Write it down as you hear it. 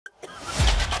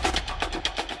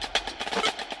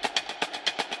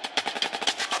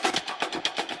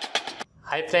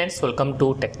Hi friends, welcome to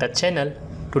TechTouch channel.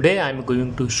 Today I am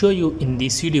going to show you in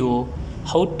this video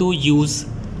how to use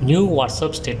new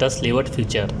WhatsApp status layout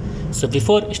feature. So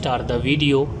before start the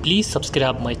video, please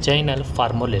subscribe my channel for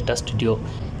more latest video.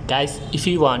 Guys, if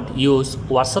you want use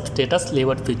WhatsApp status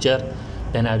layout feature,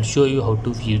 then I will show you how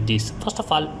to use this. First of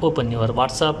all, open your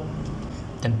WhatsApp,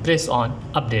 then press on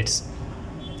updates.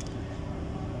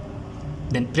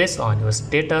 Then press on your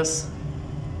status.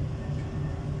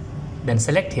 Then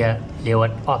select here layout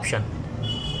option.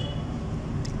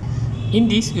 In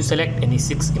this you select any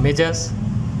 6 images.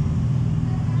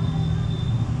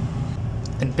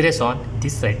 Then press on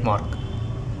this right mark.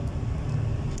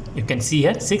 You can see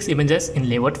here 6 images in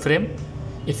layout frame.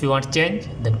 If you want to change,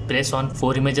 then press on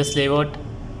 4 images layout.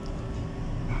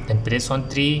 Then press on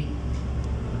 3.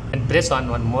 And press on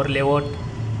one more layout.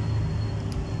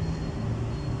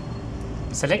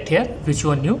 Select here which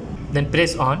one you, then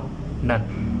press on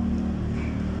none.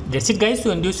 That's it guys,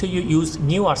 to introduce you use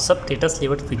new WhatsApp status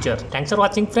layout feature. Thanks for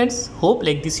watching friends. Hope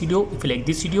like this video. If you like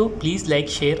this video, please like,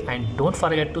 share and don't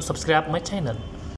forget to subscribe my channel.